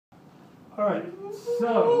All right,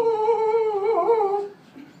 so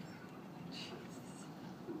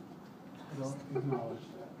I don't acknowledge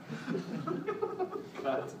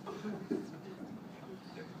that.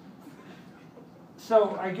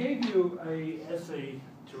 So I gave you an essay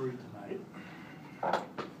to read tonight,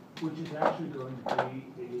 which is actually going to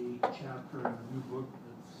be a chapter in a new book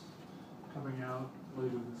that's coming out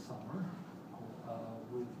later this summer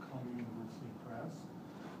with Columbia University Press,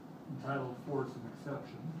 entitled Force of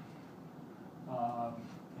Exception.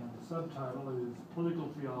 And the subtitle is Political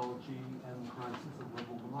Theology and the Crisis of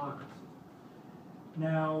Liberal Democracy.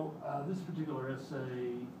 Now, this particular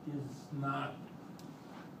essay is not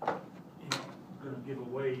going to give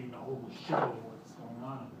away the whole show of what's going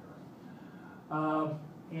on in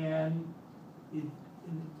there. And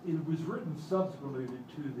it was written subsequently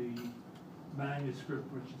to the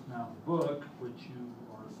manuscript, which is now the book, which you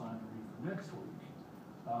are assigned to read for next week,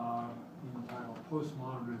 entitled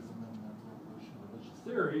Postmodernism and the Revolution of Religious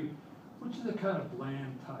Theory, which is a kind of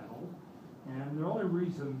bland title. And the only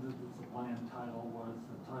reason that it's a bland title was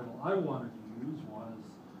the title I wanted to use was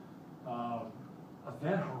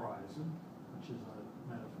Event Horizon, which is a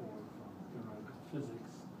metaphor from theoretical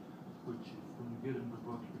physics, which when you get into the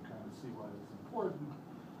book you kind of see why it's important.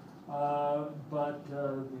 But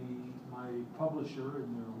my publisher, in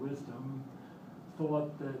their wisdom,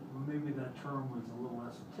 thought that maybe that term was a little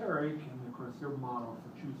esoteric, and of course their motto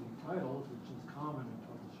for choosing titles, which is common in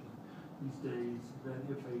publishing these days, that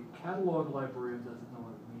if a catalog librarian doesn't know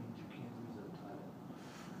what it means, you can't use that title.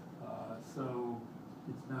 So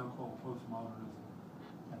it's now called Postmodernism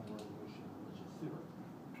and the Revolution of Religious Theory.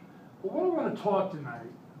 But what I want to talk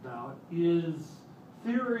tonight about is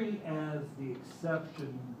theory as the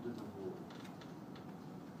exception to the rule.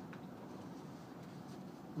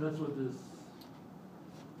 That's what this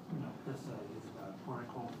essay is about, what I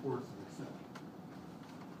call force of exception.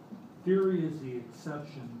 Theory is the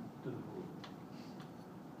exception to the rule.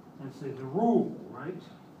 And say the rule, right?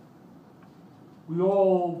 We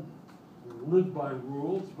all live by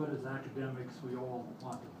rules, but as academics, we all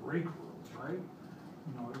want to break rules, right?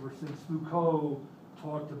 Ever since Foucault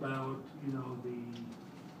talked about,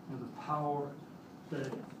 the power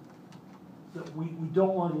that we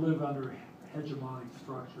don't want to live under hegemonic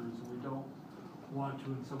structures, and we don't want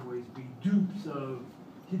to, in some ways, be dupes of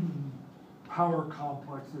hidden power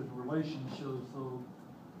complexes and relationships. So,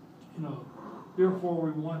 therefore,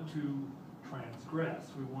 we want to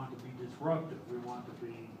transgress. We want to be disruptive. We want to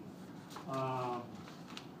be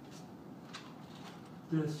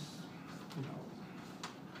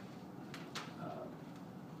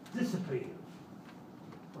dissipative,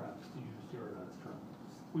 perhaps, to use Derrida's terms.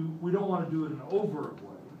 We don't want to do it in an overt way.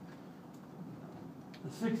 The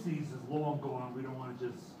 60s is long gone. We don't want to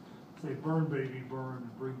just say, burn, baby, burn,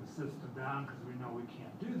 and bring the system down, because we know we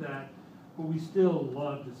can't do that. But we still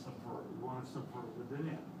love to subvert. We want to subvert within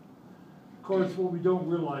it. Of course, what we don't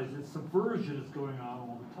realize is subversion is going on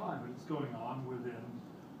all the time. It's going on within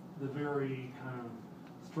the very kind of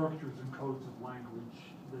structures and codes of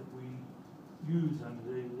language that we use on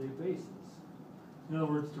a day-to-day basis. In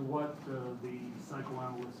other words, to what the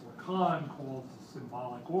psychoanalyst Lacan calls the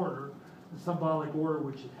symbolic order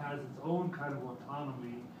which it has its own kind of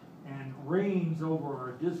autonomy and reigns over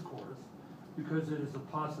our discourse, because it is a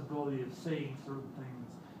possibility of saying certain things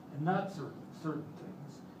and not certain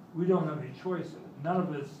things. We don't have any choice in it. None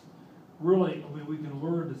of us really, we can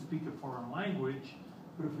learn to speak a foreign language,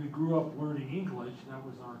 but if we grew up learning English, that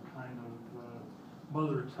was our kind of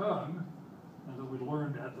mother tongue, and that we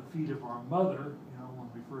learned at the feet of our mother, when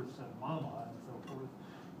we first said mama and so forth.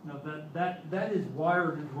 That is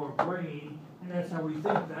wired into our brain, and that's how we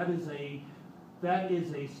think. That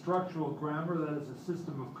is a structural grammar. That is a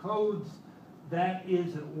system of codes. That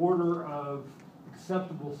is an order of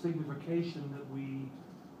acceptable signification that we,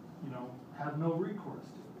 have no recourse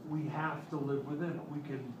to. We have to live within it.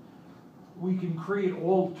 We can create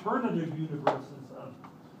alternative universes of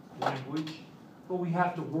language, but we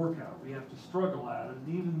have to work out. We have to struggle at it. And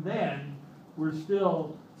even then, we're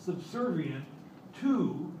still subservient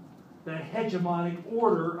to the hegemonic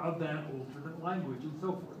order of that alternate language and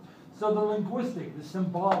so forth. So the linguistic, the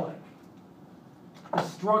symbolic, the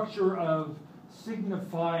structure of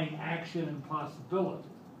signifying action and possibility,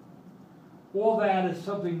 all that is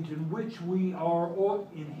something in which we are all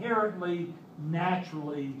inherently,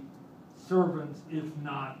 naturally servants, if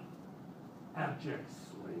not abject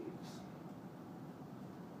slaves.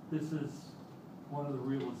 This is one of the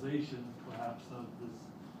realizations, perhaps, of this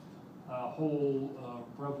whole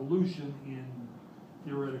revolution in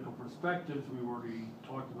theoretical perspectives we've already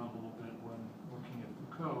talked about a little bit when looking at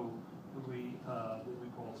Foucault, that we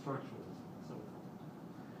call structuralism and so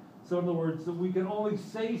forth. So in other words, that we can only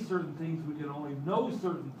say certain things, we can only know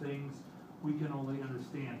certain things, we can only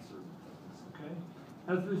understand certain things, okay?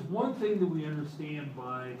 Now there's one thing that we understand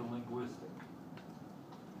by the linguistic,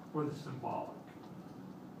 or the symbolic.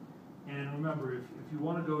 And remember, if you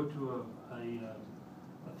want to go to a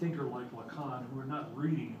thinker like Lacan, who are not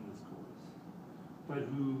reading in this course, but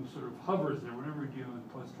who sort of hovers there whenever you're dealing with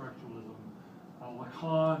post-structuralism,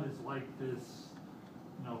 Lacan is like this,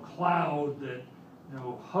 cloud that,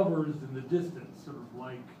 hovers in the distance, sort of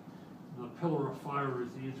like the pillar of fire as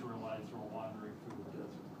the Israelites were wandering through the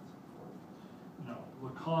desert and so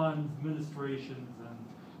forth. Lacan's ministrations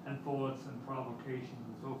and thoughts and provocations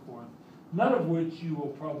and so forth, none of which you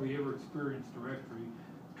will probably ever experience directly,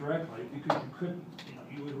 because you couldn't,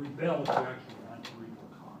 you would rebel if you actually had to read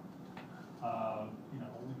Lacan.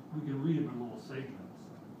 We can read him in little segments.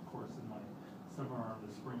 And of course, in my seminar in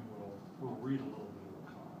the spring, we'll read a little bit of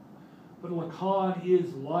Lacan. But Lacan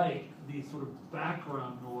is like the sort of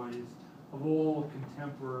background noise of all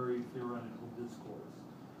contemporary theoretical discourse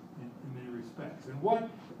in many respects. And what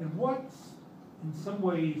in some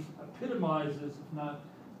ways epitomizes, if not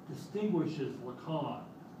distinguishes Lacan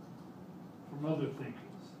from other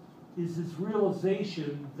thinkers, is this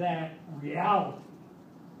realization that reality,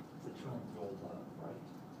 it's a term we all love, right?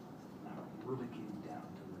 Now we're really getting down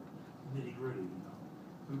to the nitty-gritty,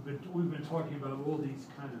 We've been talking about all these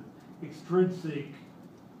kind of extrinsic,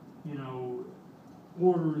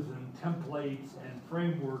 orders and templates and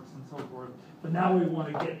frameworks and so forth, but now we want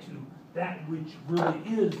to get to that which really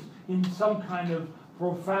is in some kind of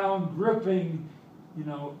profound, gripping,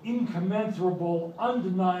 incommensurable,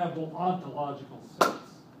 undeniable ontological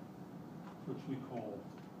sense, which we call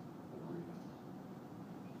the real.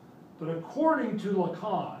 But according to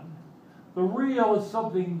Lacan, the real is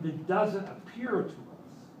something that doesn't appear to us.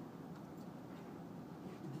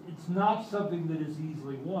 It's not something that is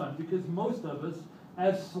easily won, because most of us,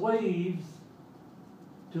 as slaves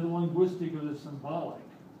to the linguistic or the symbolic,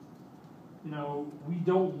 we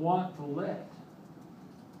don't want to let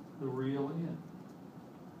the real in.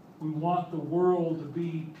 We want the world to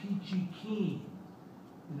be peachy keen,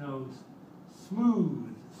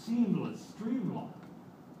 smooth, seamless, streamlined,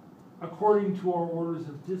 according to our orders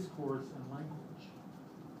of discourse and language.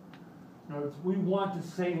 In other words, we want to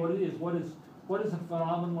say what it is. What is a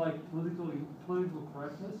phenomenon like political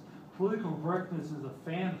correctness? Political correctness is a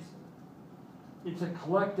fantasy. It's a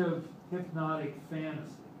collective hypnotic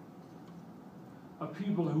fantasy of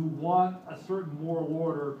people who want a certain moral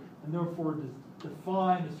order and therefore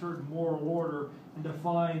define a certain moral order and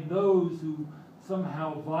define those who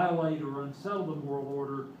somehow violate or unsettle the moral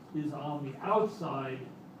order is on the outside,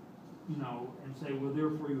 and say, well,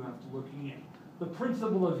 therefore you have to look in. The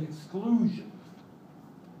principle of exclusion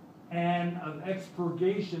and of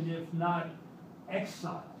expurgation, if not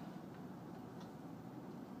exile.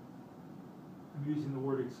 I'm using the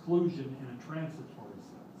word exclusion in a transitory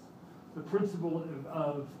sense. The principle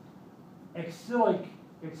of exilic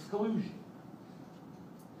exclusion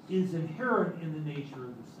is inherent in the nature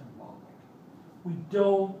of the symbolic. We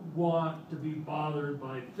don't want to be bothered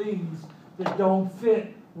by things that don't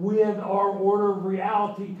fit with our order of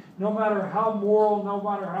reality, no matter how moral, no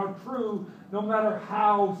matter how true, no matter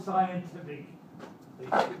how scientific they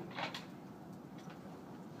seem.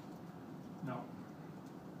 No.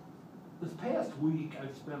 This past week,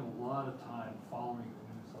 I've spent a lot of time following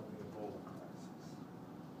the news of the Ebola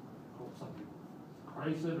crisis. Some people,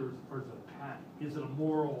 crisis or is it a panic? Is it a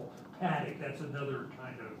moral panic? That's another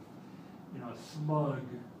kind of, smug,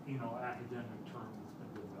 academic term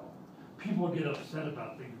that's been developed. People get upset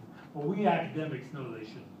about things. Well, we academics know they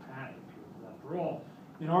shouldn't panic, because after all,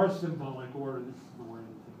 in our symbolic order, this is the way the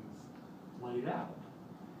thing is laid out.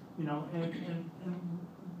 And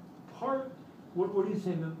part, what are you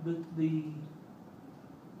saying?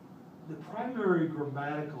 The primary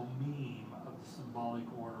grammatical meme of the symbolic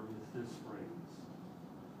order is this phrase: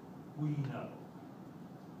 we know.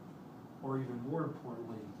 Or even more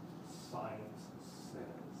importantly, science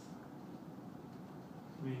says.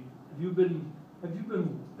 I mean, have you been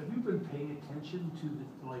paying attention to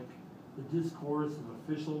the discourse of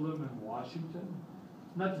officialdom in Washington?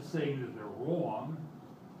 Not to say that they're wrong,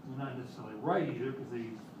 they're not necessarily right either, because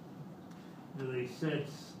they said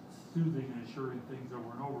soothing and assuring things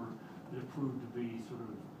over and over that have proved to be sort of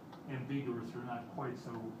ambiguous or not quite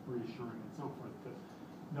so reassuring and so forth. But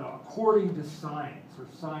no, according to science, or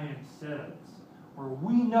science says, or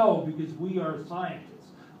we know because we are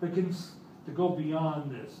scientists, to go beyond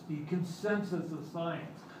this, the consensus of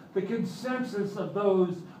science, the consensus of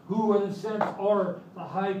those who, in a sense, are the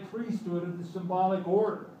high priesthood of the symbolic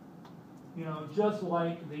order. Just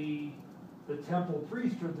like the the temple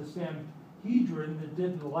priesthood, the Sanhedrin, that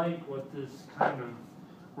didn't like what this kind of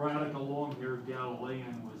radical long-haired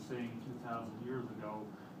Galilean was saying 2,000 years ago,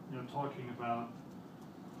 talking about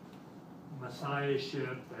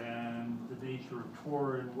messiahship and the nature of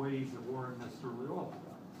Torah in ways that weren't necessarily authorized.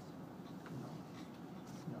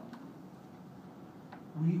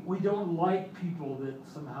 We don't like people that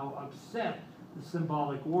somehow upset the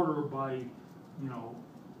symbolic order by,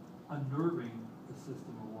 unnerving the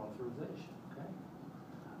system of authorization. Okay,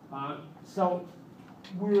 so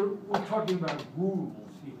we're talking about rules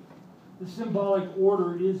here. The symbolic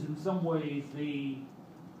order is in some ways the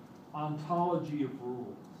ontology of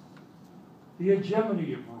rules, the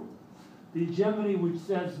hegemony of rules, the hegemony which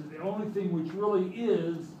says that the only thing which really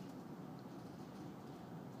is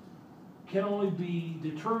can only be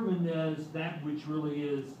determined as that which really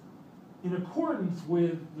is in accordance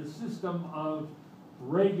with the system of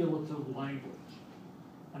regulative language.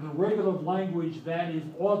 And the regulative language that is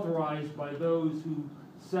authorized by those who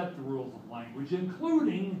set the rules of language,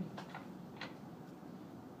 including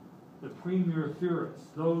the premier theorists,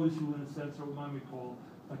 those who in a sense are what we call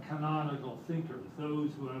the canonical thinkers,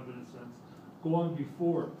 those who have in a sense gone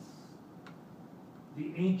before us,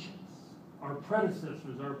 the ancients, our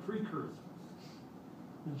predecessors, our precursors,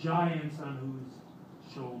 the giants on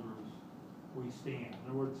whose shoulders we stand. In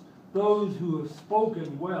other words, those who have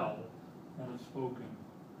spoken well and have spoken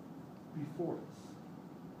before us.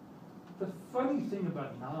 The funny thing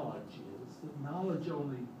about knowledge is that knowledge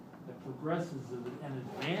only progresses and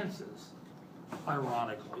advances,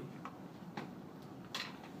 ironically,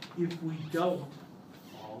 if we don't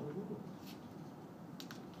follow the rules.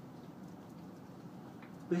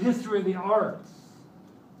 The history of the arts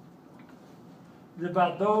is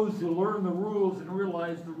about those who learn the rules and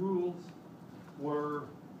realize the rules were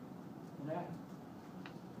inadequate.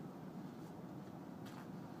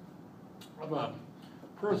 I have a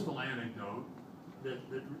personal anecdote that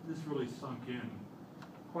this really sunk in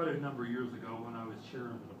quite a number of years ago when I was chair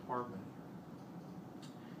of the department.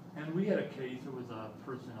 And we had a case, it was a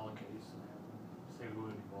personnel case, and I didn't say who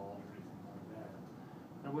was involved or anything like that.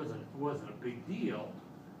 And it wasn't a big deal,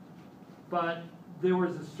 but there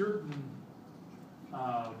was a certain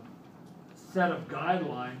set of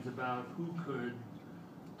guidelines about who could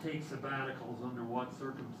take sabbaticals under what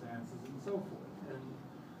circumstances and so forth. And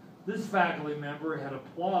this faculty member had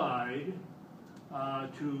applied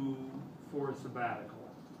for a sabbatical.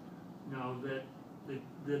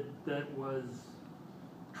 That was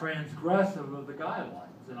transgressive of the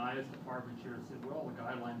guidelines. And I, as department chair, said, well, the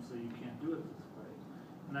guidelines say you can't do it this way.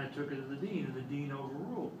 And I took it to the dean, and the dean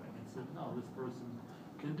overruled me and said, no, this person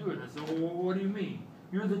can do it. And I said, well, what do you mean?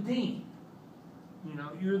 You're the dean.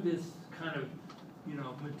 You're this kind of,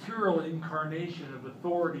 material incarnation of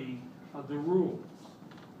authority of the rules.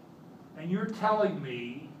 And you're telling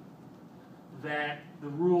me that the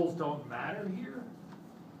rules don't matter here?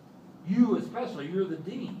 You especially, you're the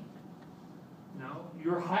dean.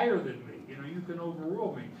 You're higher than me. You can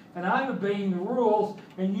overrule me. And I'm obeying the rules,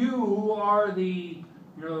 and you who are the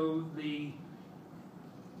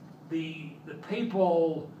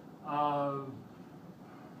papal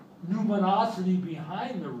numinosity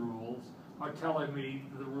behind the rules are telling me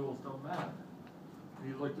the rules don't matter. And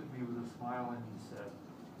he looked at me with a smile and he said,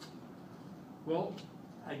 well,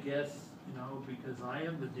 I guess, because I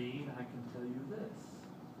am the dean, I can tell you this.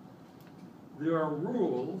 There are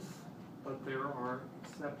rules, but there are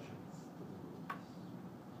exceptions to the rules.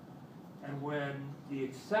 And when the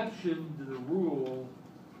exception to the rule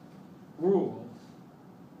rules,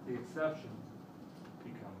 the exception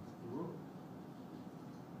becomes the rule.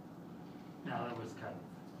 Now that was kind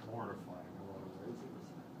of mortifying in a lot of ways.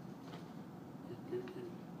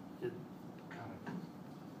 It kind of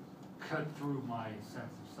cut through my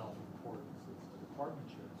sense of self-importance as a department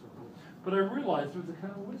chair and so forth. But I realized there was a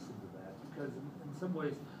kind of wisdom to that, because in some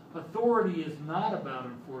ways, authority is not about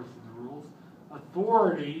enforcing the rules.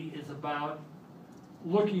 Authority is about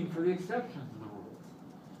looking for the exceptions to the rules.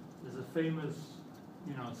 There's a famous,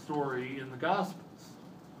 story in the Gospels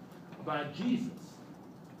about Jesus.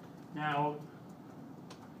 Now,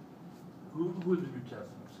 who are the New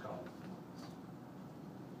Testament scholars?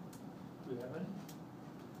 Do we have any?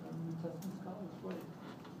 New Testament scholars? Wait.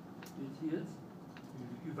 He is?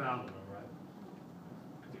 You value him, right?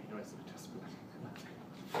 New Testament.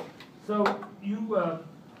 So, in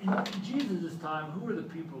Jesus' time, who were the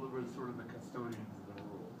people that were sort of the custodians of the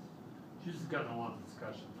rules? Jesus got in a lot of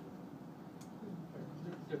discussions with them.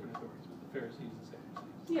 Different authorities, with the Pharisees and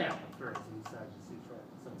Sadducees. Yeah, the Pharisees, Sadducees, right,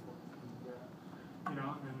 and so forth. And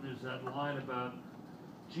there's that line about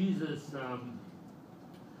Jesus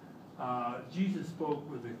Jesus spoke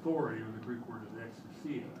with authority, or the Greek word is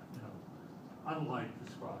exousia, unlike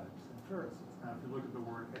the scribes and Pharisees. Now, if you look at the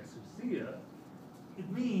word exousia, it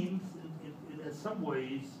means, it has some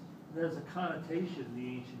ways, it has a connotation in the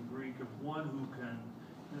ancient Greek of one who can,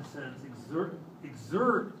 in a sense,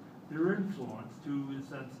 exert their influence to, in a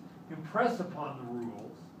sense, impress upon the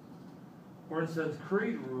rules, or in a sense,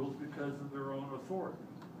 create rules because of their own authority.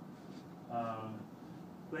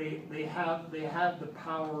 They have the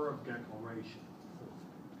power of declaration, so to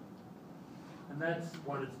speak. And that's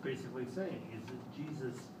what it's basically saying, is that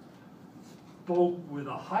Jesus spoke with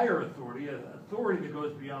a higher authority, an authority that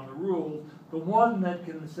goes beyond the rules, the one that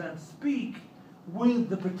can, in a sense, speak with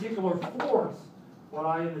the particular force, what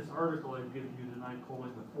I, in this article I've given you tonight,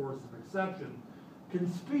 calling the force of exception, can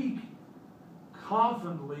speak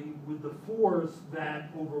confidently with the force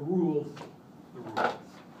that overrules the rules.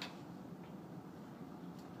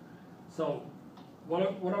 So, what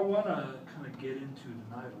I want to kind of get into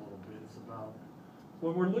tonight a little bit is about,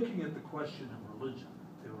 when we're looking at the question of religion,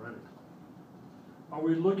 theoretically, are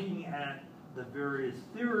we looking at the various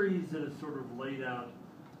theories that have sort of laid out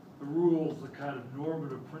the rules, the kind of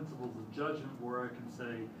normative principles of judgment, where I can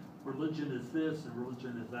say religion is this and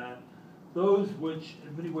religion is that, those which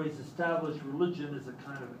in many ways establish religion as a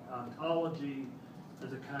kind of ontology,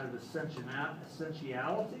 as a kind of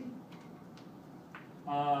essentiality,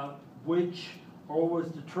 which are always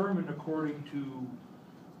determined according to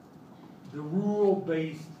the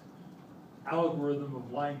rule-based algorithm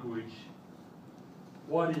of language.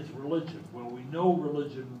 What is religion? Well, we know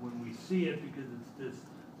religion when we see it because it's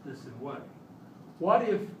this and way. What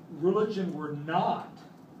if religion were not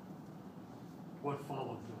what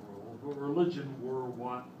follows the rule, but religion were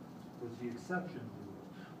what was the exception to the rule?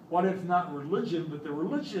 What if not religion, but the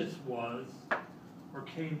religious was, or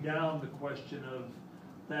came down the question of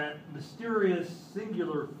that mysterious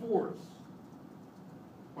singular force,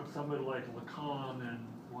 what somebody like Lacan and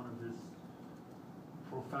one of his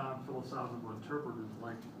profound philosophical interpreters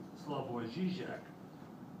like Slavoj Žižek,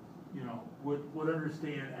 would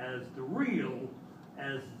understand as the real,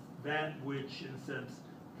 as that which, in a sense,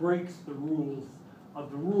 breaks the rules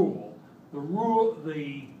of the rule. The rule of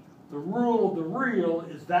the real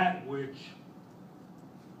is that which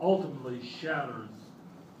ultimately shatters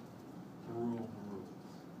the rule of the rules.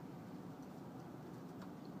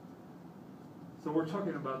 So we're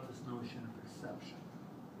talking about this notion of exception.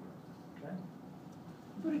 Okay?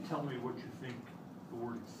 Everybody tell me what you think the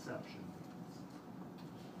word exception means.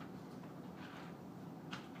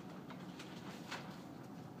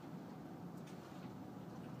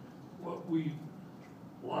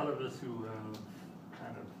 A lot of us who have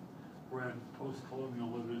kind of read post-colonial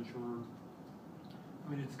literature, I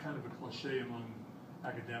mean, it's kind of a cliche among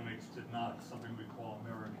academics to knock something we call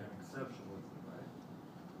American exceptionalism, right?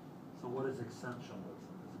 So what is exceptionalism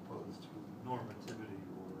as opposed to normativity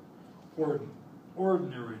or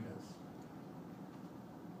ordinariness?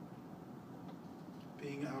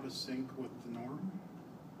 Being out of sync with the norm?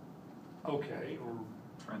 Okay, or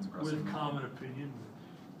transgressing with common opinions,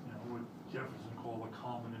 what Jefferson called the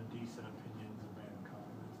common and decent opinions of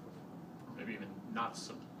mankind. maybe even not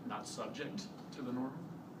subject to the norm?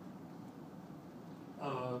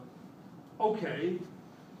 Okay.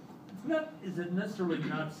 Is it necessarily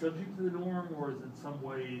not subject to the norm, or is it in some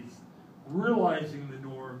ways realizing the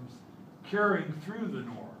norms, carrying through the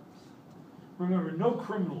norms? Remember, no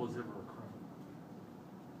criminal is ever a criminal.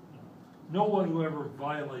 No one who ever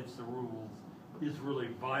violates the rules is really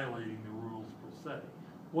violating the rules per se.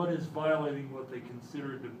 One is violating what they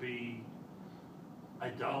consider to be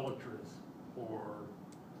idolatrous or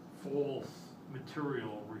false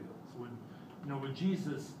material reals. When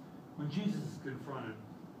Jesus is confronted,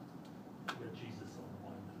 I got Jesus on the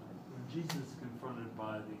line tonight. When Jesus is confronted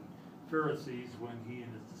by the Pharisees, when he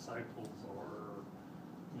and his disciples are,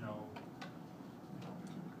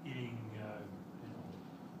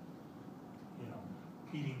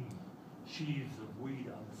 eating sheaves of wheat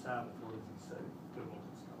on the Sabbath, what does he say?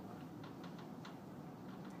 Biblical scholar.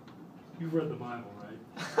 You've read the Bible, right?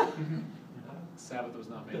 Sabbath was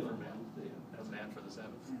not made for man. It was man for the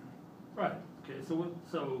Sabbath. Right. Okay.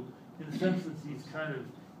 So in a sense, he's kind of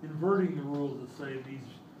inverting the rules to say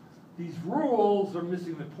these rules are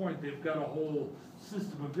missing the point. They've got a whole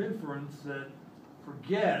system of inference that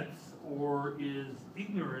forgets or is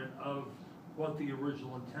ignorant of what the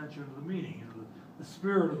original intention of the meaning, the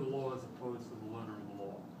spirit of the law as opposed to the letter of the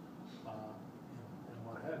law, and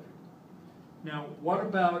what have you. Now, what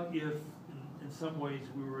about if, in some ways,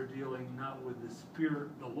 we were dealing not with the spirit,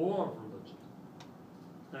 the law of religion,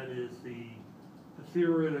 that is the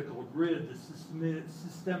theoretical grid, the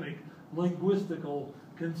systemic linguistical,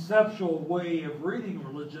 conceptual way of reading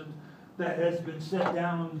religion that has been set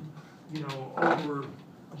down, over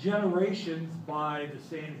generations by the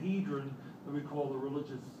Sanhedrin that we call the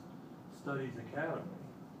Religious Studies Academy.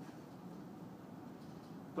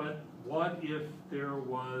 But what if there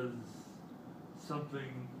was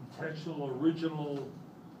something intentional, original,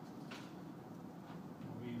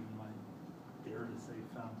 we even might dare to say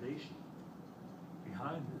foundation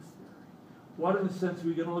behind this theory? What, in a sense,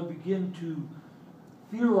 we can only begin to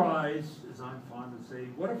theorize, as I'm fond of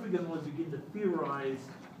saying, what if we can only begin to theorize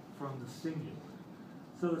from the singular?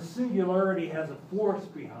 So the singularity has a force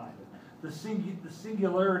behind it. The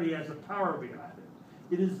singularity has a power behind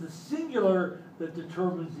it. It is the singular that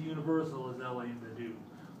determines the universal, as L.A. Badu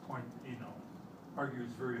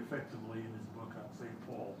argues very effectively in his book on St.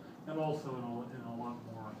 Paul, and also in a lot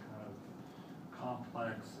more kind of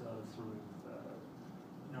complex,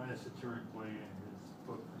 esoteric way in his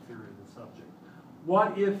book, The Theory of the Subject.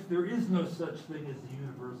 What if there is no such thing as the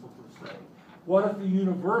universal per se? What if the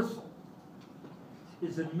universal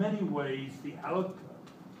is in many ways the output,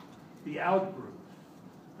 the outgrowth,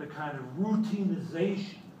 the kind of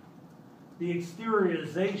routinization, the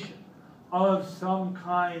exteriorization of some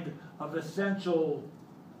kind of essential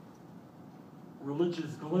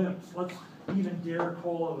religious glimpse? Let's even dare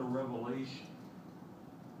call it a revelation.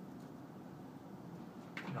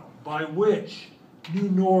 By which new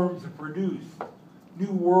norms are produced,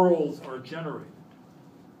 new worlds are generated,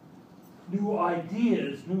 new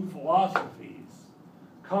ideas, new philosophies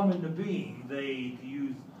come into being. They, to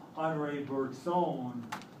use Henri Bergson,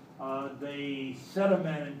 they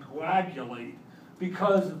sediment and coagulate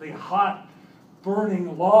because of the hot,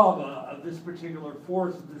 burning lava of this particular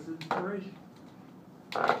force, of this inspiration.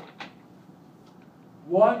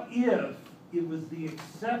 What if it was the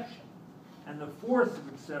exception and the force of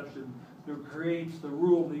exception that creates the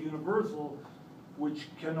rule of the universal, which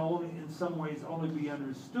can only, in some ways, only be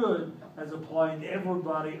understood as applying to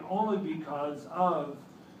everybody only because of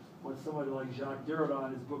what somebody like Jacques Derrida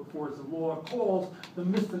in his book Force of Law calls the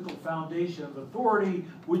mystical foundation of authority,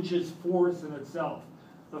 which is force in itself.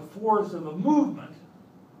 The force of a movement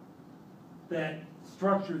that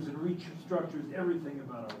structures and restructures everything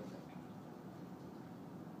about our thinking.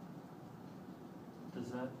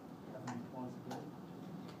 Does that have any plausibility?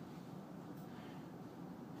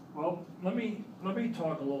 Well, let me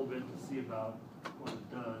talk a little bit to see about what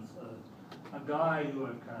it does. A guy who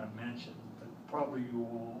I've kind of mentioned, but probably you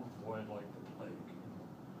all avoid like the plague,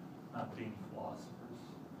 not being philosophers.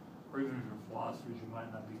 Or even if you're philosophers, you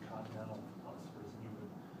might not be continental philosophers, and you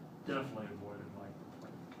would definitely avoid it like the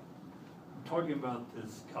plague. I'm talking about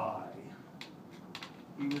this guy.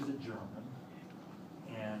 He was a German,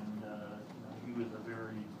 and he was a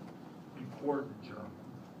very important German.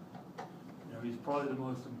 He's probably the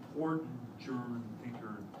most important German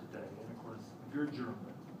thinker today. And of course, if you're German,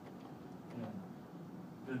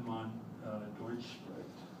 wenn man Deutsch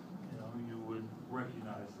spricht, you would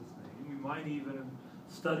recognize his name. You might even have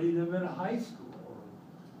studied him in a high school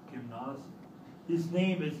or gymnasium. His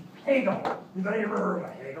name is Hegel. Anybody ever heard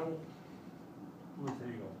of Hegel? Who is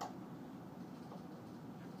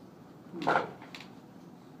Hegel?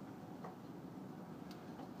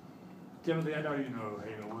 Timothy, I know you know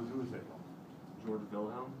Hegel. Who is Hegel? George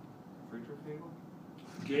Wilhelm Friedrich Hegel?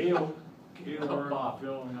 Georg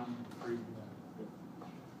Wilhelm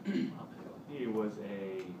Friedrich. He was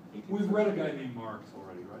a 18th We've read a century- guy named Marx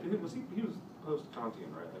already, right? He was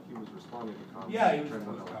post-Kantian, right? Like he was responding to Kant's Yeah, he was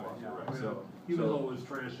transcendental post-Kant, philosophy, yeah. right? So He was always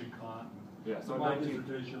trashing Kant. Yeah, so in in my 19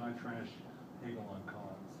 dissertation, I trashed Hegel on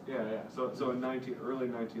Kant. yeah. So in early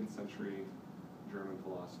 19th century German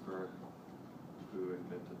philosopher who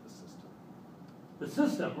invented the system. The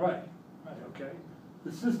system, right, okay.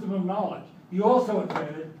 The system of knowledge. He also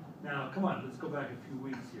invented, now, come on, let's go back a few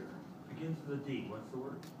weeks here. Begins with a D, what's the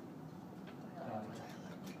word?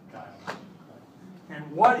 Dialectic.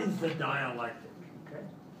 And what is the dialectic, okay?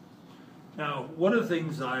 Now, one of the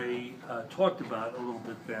things I talked about a little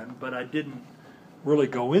bit then, but I didn't really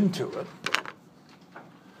go into it,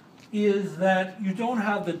 is that you don't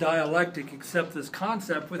have the dialectic except this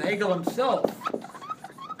concept with Hegel himself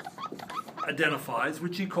identifies,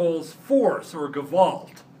 which he calls force or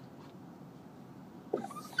Gewalt.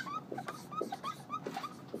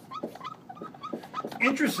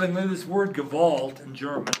 Interestingly, this word Gewalt in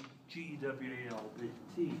German,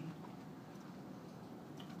 G-E-W-A-L-T,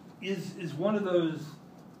 is one of those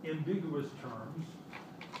ambiguous terms.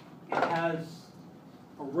 It has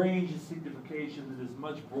a range of signification that is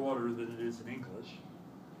much broader than it is in English.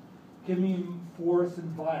 It can mean force and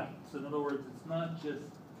violence. In other words,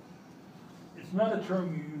 it's not a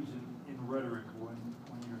term you use in rhetoric when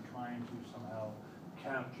you're trying trying to somehow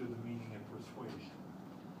capture the meaning of persuasion.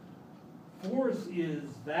 Force is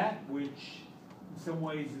that which, in some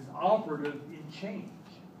ways, is operative in change.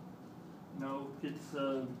 You know, it's,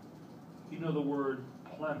 you know the word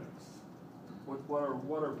polemics. What are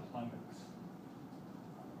polemics?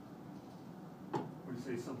 When you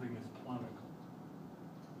say something is polemical.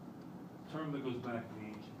 A term that goes back to the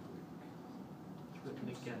ancient Greek. It's written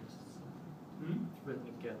against. Hmm? It's written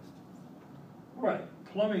against. Right.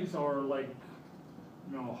 Polemics are like,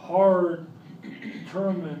 you know, hard,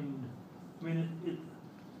 determined. I mean,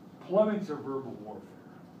 polemics are verbal warfare.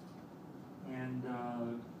 And,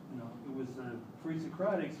 you know, it was the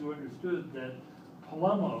pre-Socratics who understood that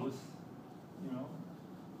polemos, you know,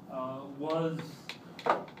 was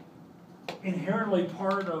inherently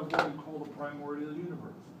part of what we call the primordial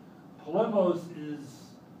universe. Polemos is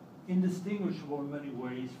indistinguishable in many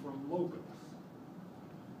ways from logos.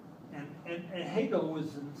 And Hegel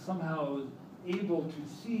was somehow able to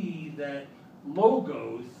see that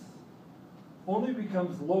logos only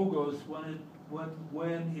becomes logos when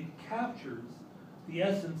it captures the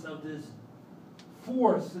essence of this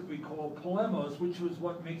force that we call polemos, which was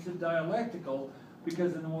what makes it dialectical,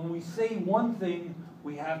 because when we say one thing,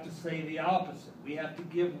 we have to say the opposite. We have to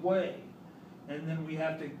give way. And then we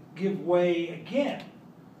have to give way again.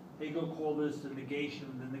 Hegel called this the negation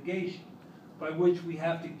of the negation, by which we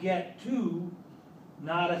have to get to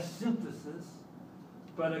not a synthesis,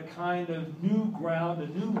 but a kind of new ground, a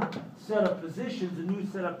new set of positions,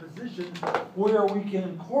 where we can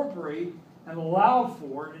incorporate and allow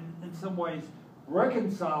for, in some ways,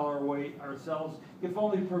 reconcile ourselves, if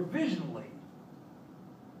only provisionally,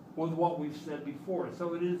 with what we've said before.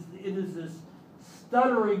 So it is this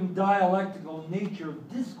stuttering dialectical nature of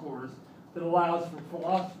discourse that allows for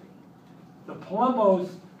philosophy. The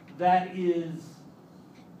polemos that is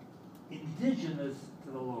indigenous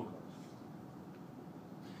to the logos.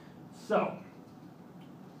 So,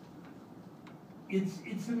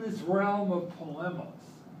 it's in this realm of polemos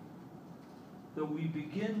that we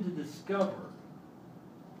begin to discover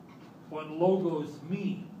what logos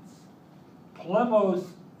means.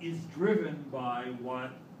 Polemos is driven by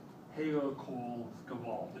what Hegel calls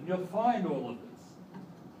Gewalt. And you'll find all of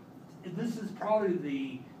this. This is probably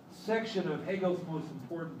the section of Hegel's most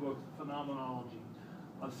important book, Phenomenology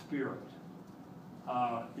of Spirit.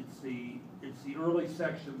 It's the early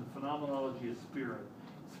section, the Phenomenology of Spirit.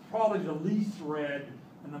 It's probably the least read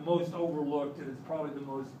and the most overlooked, and it's probably the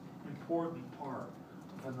most important part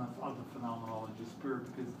of the Phenomenology of Spirit,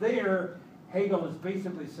 because there Hegel is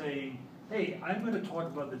basically saying, hey, I'm going to talk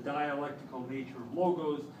about the dialectical nature of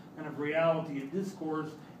logos and of reality and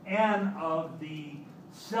discourse and of the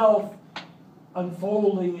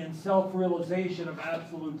self-unfolding and self-realization of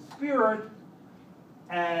absolute spirit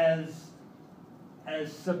as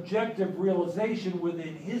subjective realization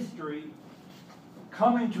within history,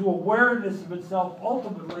 coming to awareness of itself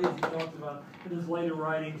ultimately, as he talks about in his later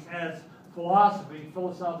writings, as philosophy,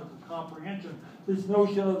 philosophical comprehension. This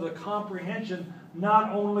notion of the comprehension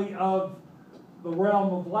not only of the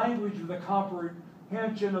realm of language, but the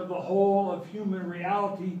comprehension of the whole of human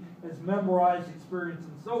reality as memorized experience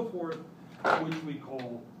and so forth, which we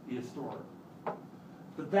call the historic.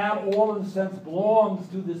 But that all in a sense belongs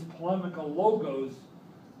to this polemical logos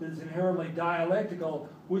that is inherently dialectical,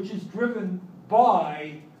 which is driven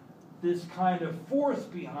by this kind of force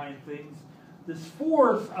behind things, this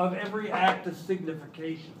force of every act of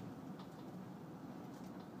signification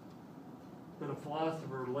that a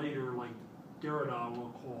philosopher later, like Derrida,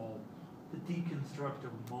 will call the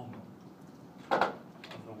deconstructive moment of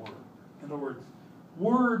the word. In other words,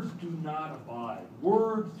 words do not abide.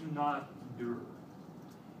 Words do not endure.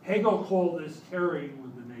 Hegel called this tearing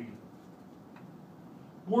with the negative.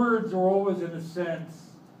 Words are always, in a sense,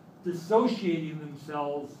 dissociating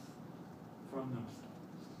themselves from themselves.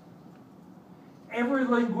 Every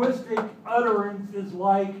linguistic utterance is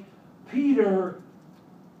like Peter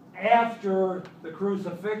after the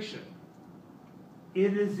crucifixion.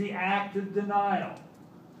 It is the act of denial.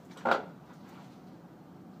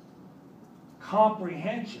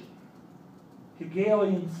 Comprehension,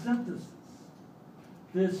 Hegelian synthesis,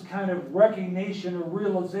 this kind of recognition or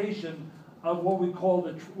realization of what we call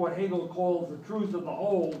what Hegel calls the truth of the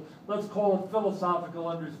whole, let's call it philosophical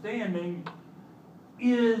understanding,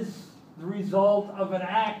 is the result of an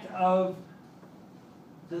act of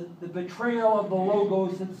the betrayal of the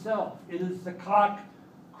logos itself. It is the cock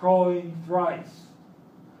crowing thrice.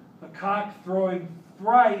 The cock crowing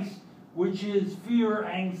thrice, which is fear,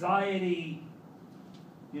 anxiety,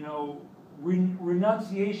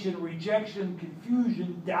 renunciation, rejection,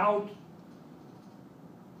 confusion, doubt,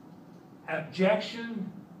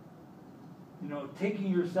 abjection, you know, taking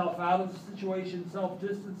yourself out of the situation,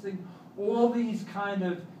 self-distancing, all these kind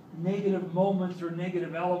of negative moments or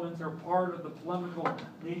negative elements are part of the polemical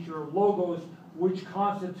nature of logos, which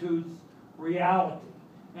constitutes reality.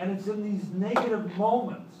 And it's in these negative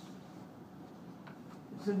moments,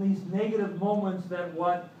 that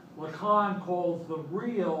what Lacan calls the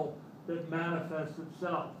real that manifests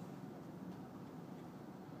itself.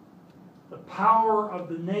 The power of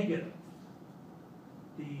the negative,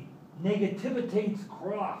 the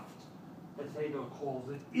Negativitatskraft, as Hegel calls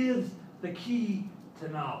it, is the key to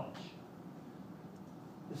knowledge.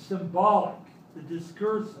 The symbolic, the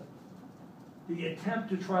discursive, the attempt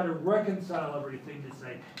to try to reconcile everything, to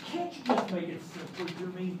say, can't you just make it simpler to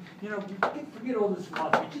me? You know, forget all this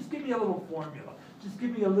philosophy, just give me a little formula. Just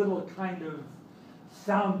give me a little kind of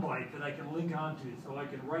soundbite that I can link onto so I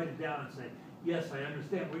can write it down and say, yes, I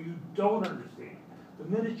understand. Well, you don't understand. The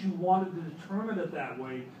minute you wanted to determine it that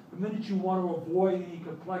way, the minute you want to avoid any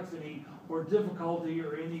complexity or difficulty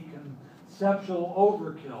or any conceptual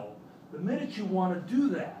overkill, the minute you want to do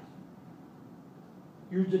that,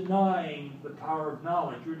 you're denying the power of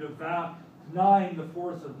knowledge. You're denying the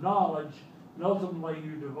force of knowledge, and ultimately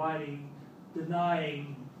you're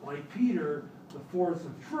denying, like Peter, the force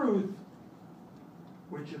of truth,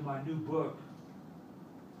 which in my new book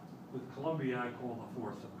with Columbia I call the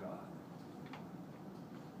force of God.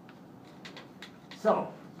 So,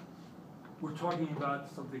 we're talking about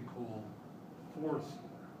something called force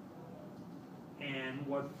here. And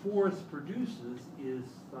what force produces is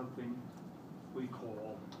something we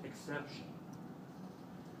call exception.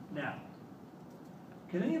 Now,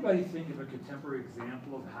 can anybody think of a contemporary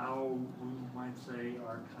example of how we might say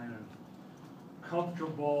our kind of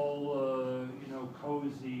comfortable,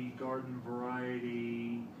 cozy, garden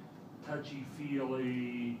variety,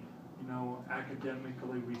 touchy-feely,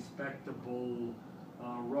 academically respectable,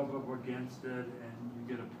 rub up against it and you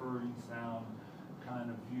get a purring sound kind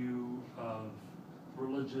of view of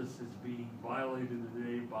religious as being violated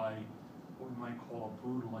today by what we might call a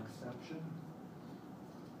brutal exception?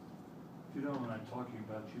 If you know what I'm talking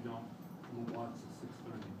about, you don't watch the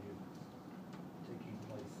 6:30 news taking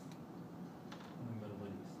place in the Middle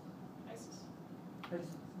East. ISIS.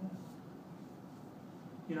 ISIS, yeah.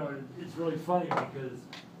 It's really funny because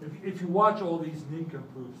if you watch all these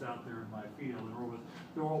nincompoops out there in my field,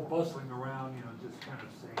 they're all bustling around, just kind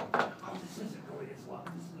of saying, oh, this isn't really Islam,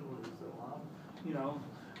 this isn't really Islam.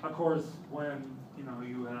 Of course, when,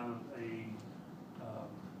 you have an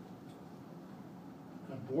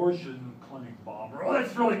abortion clinic bomber, oh,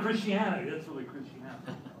 that's really Christianity,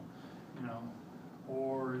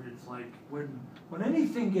 Or it's like when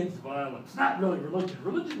anything gets violent, it's not really religion.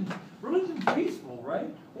 Religion's peaceful, right?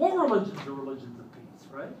 All religions are religions of peace,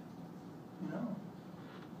 right?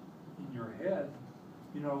 In your head,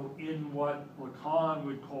 in what Lacan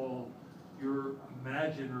would call your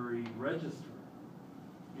imaginary register,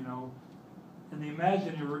 and the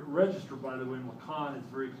imaginary register, by the way, in Lacan is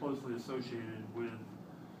very closely associated with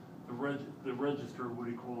the register of what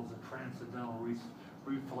he calls the transcendental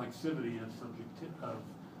reflexivity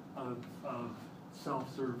of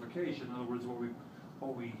self-certification. In other words,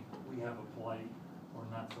 what we have a polite or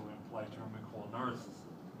not so impolite term we call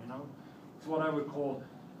narcissism. It's what I would call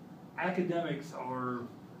academics are,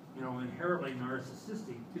 inherently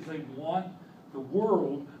narcissistic because they want the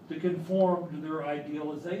world to conform to their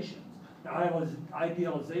idealizations. Now,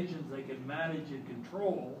 idealizations they can manage and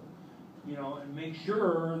control, and make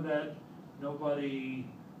sure that nobody,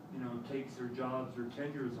 takes their jobs or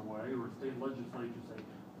tenures away, or state legislatures say,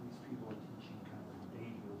 these people are teaching kind of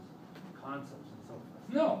dangerous concepts and so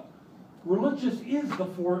forth. No. Religion is the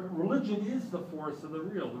force of the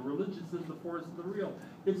real. The religious is the force of the real.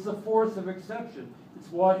 It's the force of exception.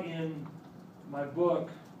 It's what in my book,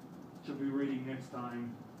 which you'll be reading next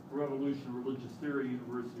time, Revolution of Religious Theory,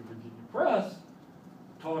 University of Virginia Press,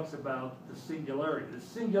 talks about the singularity. The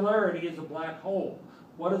singularity is a black hole.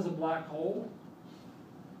 What is a black hole?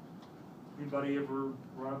 Anybody ever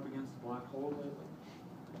run up against a black hole lately?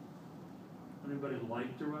 Anybody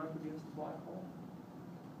like to run up against a black hole?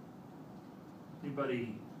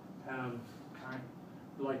 Anybody have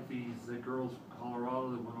like these girls from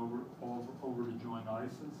Colorado that went over to join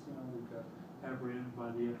ISIS? They got apprehended by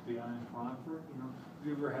the FBI in Frankfurt. Have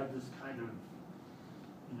you ever had this kind of,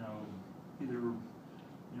 either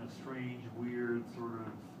strange, weird, sort of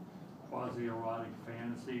quasi-erotic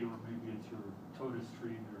fantasy, or maybe it's your totus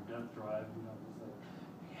tree or death drive? It's like,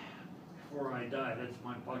 yeah, before I die, that's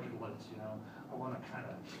my bucket list. I want to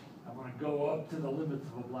go up to the limits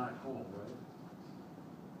of a black hole, right?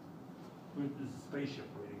 There's a spaceship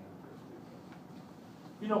waiting out there.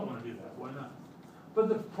 You don't want to do that. Why not? But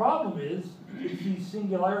the problem is these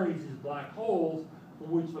singularities, these black holes, for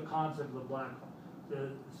which the concept of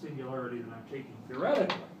the singularity that I'm taking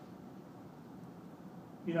theoretically.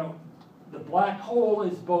 You know, the black hole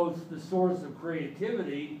is both the source of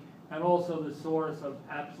creativity and also the source of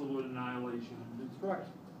absolute annihilation and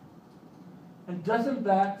destruction. And doesn't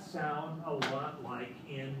that sound a lot like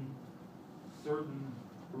in certain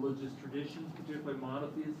religious traditions, particularly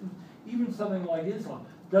monotheism, even something like Islam?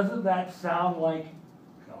 Doesn't that sound like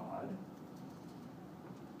God?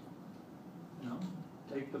 You know,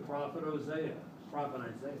 take the prophet Isaiah.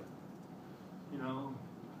 You know,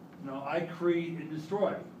 I create and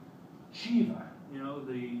destroy. Shiva,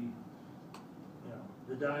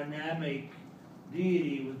 the dynamic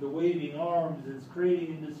deity with the waving arms is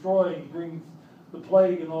creating and destroying, brings the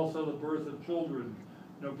plague and also the birth of children.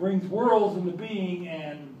 Brings worlds into being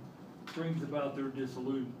and brings about their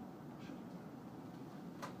dissolution.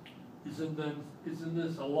 Isn't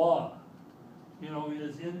this Allah?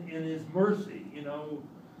 Is in His mercy,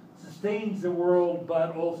 sustains the world,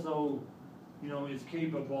 but also, is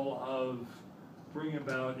capable of bringing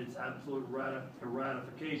about its absolute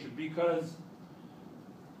ratification. Because,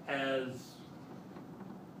 as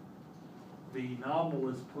the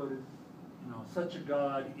novelist put it, such a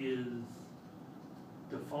God is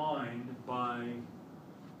defined by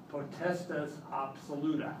potestas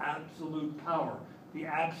absoluta, absolute power. The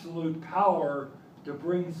absolute power to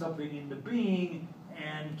bring something into being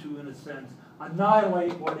and to, in a sense,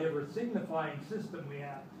 annihilate whatever signifying system we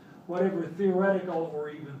have, whatever theoretical or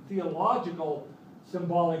even theological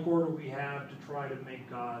symbolic order we have to try to make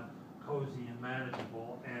God cozy and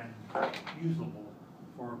manageable and usable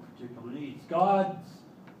for particular needs. Gods,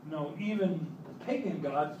 even the pagan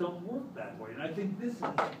gods don't work that way. And I think this is,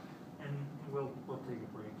 and we'll take a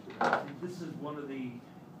break here. I think this is one of the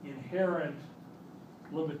inherent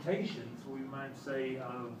limitations, we might say,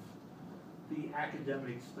 of the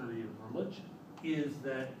academic study of religion, is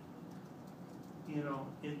that, in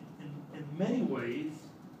many ways,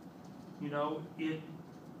 it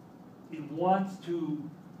wants to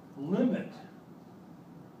limit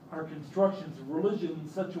our constructions of religion in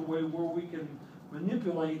such a way where we can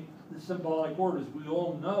manipulate the symbolic orders. We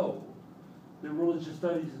all know that religious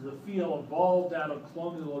studies as a field evolved out of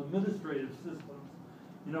colonial administrative systems,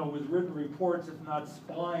 with written reports, if not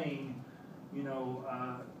spying,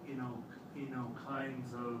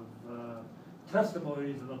 kinds of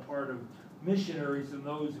testimonies on the part of missionaries and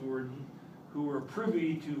those who were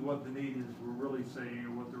privy to what the natives were really saying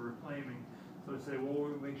or what they were claiming. So I say, well,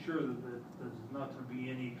 we make sure that there's not going to be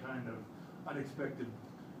any kind of unexpected,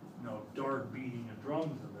 dark beating of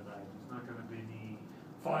drums in the night. There's not going to be any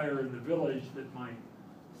fire in the village that might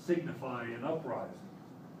signify an uprising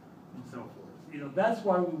and so forth. That's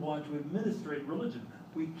why we want to administrate religion.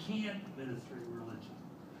 We can't administrate religion.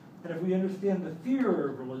 And if we understand the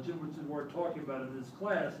theory of religion, which is what we're talking about in this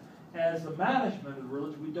class, as the management of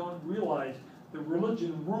religion, we don't realize that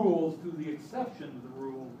religion rules through the exception of the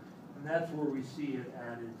rule, and that's where we see it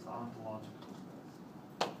at its ontological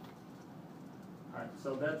best. All right,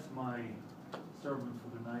 so that's my sermon for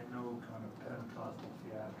the night. No kind of Pentecostal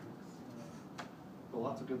theatrics. But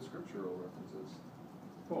lots of good scriptural references.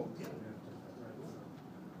 Oh, yeah.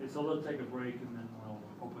 Okay, so let's take a break and then we'll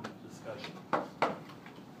open the discussion.